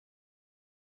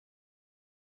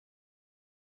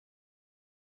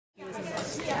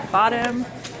bottom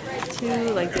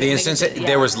to like the instance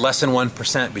there was less than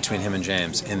 1% between him and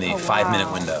James in the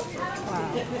 5-minute window,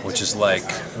 which is like,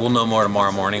 we'll know more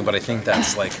tomorrow morning, but I think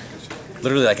that's like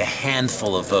literally like a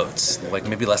handful of votes, like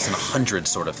maybe less than 100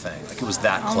 sort of thing. Like it was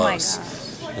that close,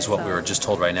 is what we were just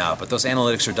told right now. But those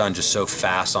analytics are done just so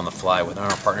fast on the fly with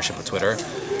our partnership with Twitter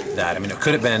that, I mean, it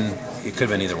could have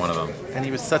been either one of them. And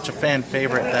he was such a fan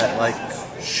favorite that, like,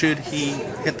 should he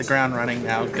hit the ground running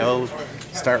now, go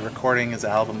start recording his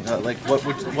album? Like,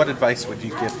 what advice would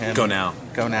you give him? Go now.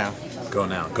 Go now. Go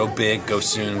now. Go big, go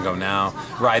soon, go now.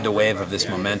 Ride the wave of this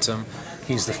momentum.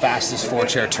 He's the fastest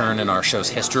 4-chair turn in our show's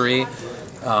history.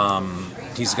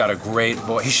 He's got a great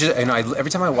voice. He should.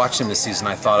 Every time I watched him this season,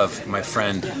 I thought of my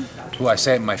friend, who I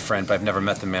say my friend, but I've never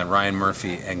met the man, Ryan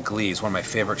Murphy, and Glee is one of my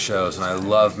favorite shows, and I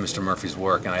love Mr. Murphy's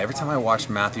work. And every time I watched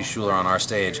Matthew Schuler on our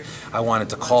stage, I wanted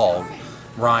to call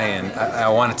Ryan. I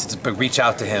wanted to reach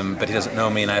out to him, but he doesn't know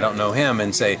me, and I don't know him,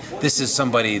 and say, this is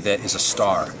somebody that is a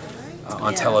star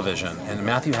on television. And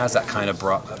Matthew has that kind of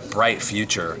bright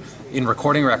future in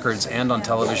recording records and on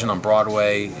television, on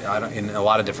Broadway, in a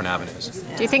lot of different avenues.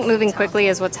 Do you think moving quickly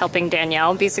is what's helping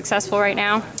Danielle be successful right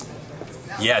now?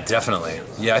 Yeah, definitely.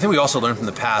 Yeah, I think we also learned from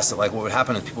the past that like what would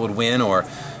happen is people would win or,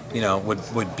 you know,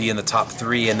 would be in the top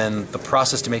 3, and then the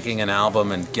process to making an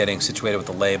album and getting situated with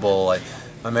the label, like,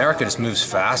 America just moves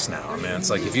fast now. I mean, it's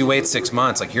like if you wait 6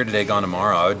 months, like here today, gone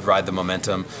tomorrow, I would ride the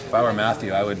momentum. If I were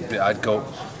Matthew, I'd go,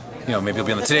 you know, maybe it'll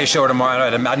be on the Today Show or tomorrow.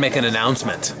 I'd make an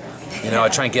announcement. You know,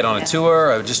 I'd try and get on a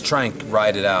tour. I would just try and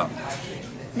ride it out.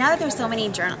 Now that there's so many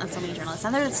journalists,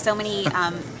 now that there's so many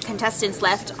contestants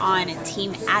left on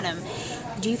Team Adam,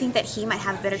 do you think that he might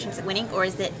have a better chance at winning, or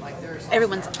is it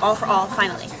everyone's all for all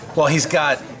finally? Well, he's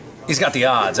got the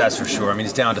odds, that's for sure. I mean,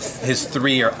 he's down to his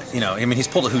 3, or I mean, he's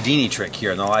pulled a Houdini trick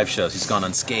here in the live shows. He's gone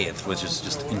unscathed, which is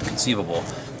just inconceivable.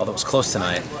 Although it was close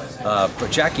tonight.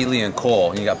 But Jackie, Lee, and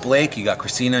Cole. You got Blake, you got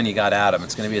Christina, and you got Adam.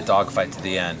 It's going to be a dogfight to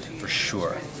the end for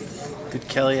sure. Did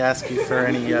Kelly ask you for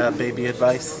any baby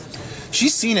advice?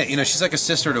 She's seen it. You know, she's like a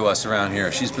sister to us around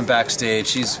here. She's been backstage.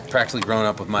 She's practically grown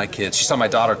up with my kids. She saw my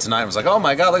daughter tonight and was like, oh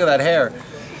my God, look at that hair.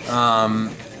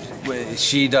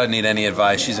 She doesn't need any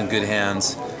advice. She's in good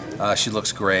hands. She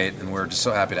looks great, and we're just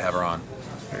so happy to have her on.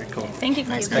 Very cool. Thank you.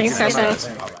 Thanks,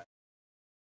 Carson.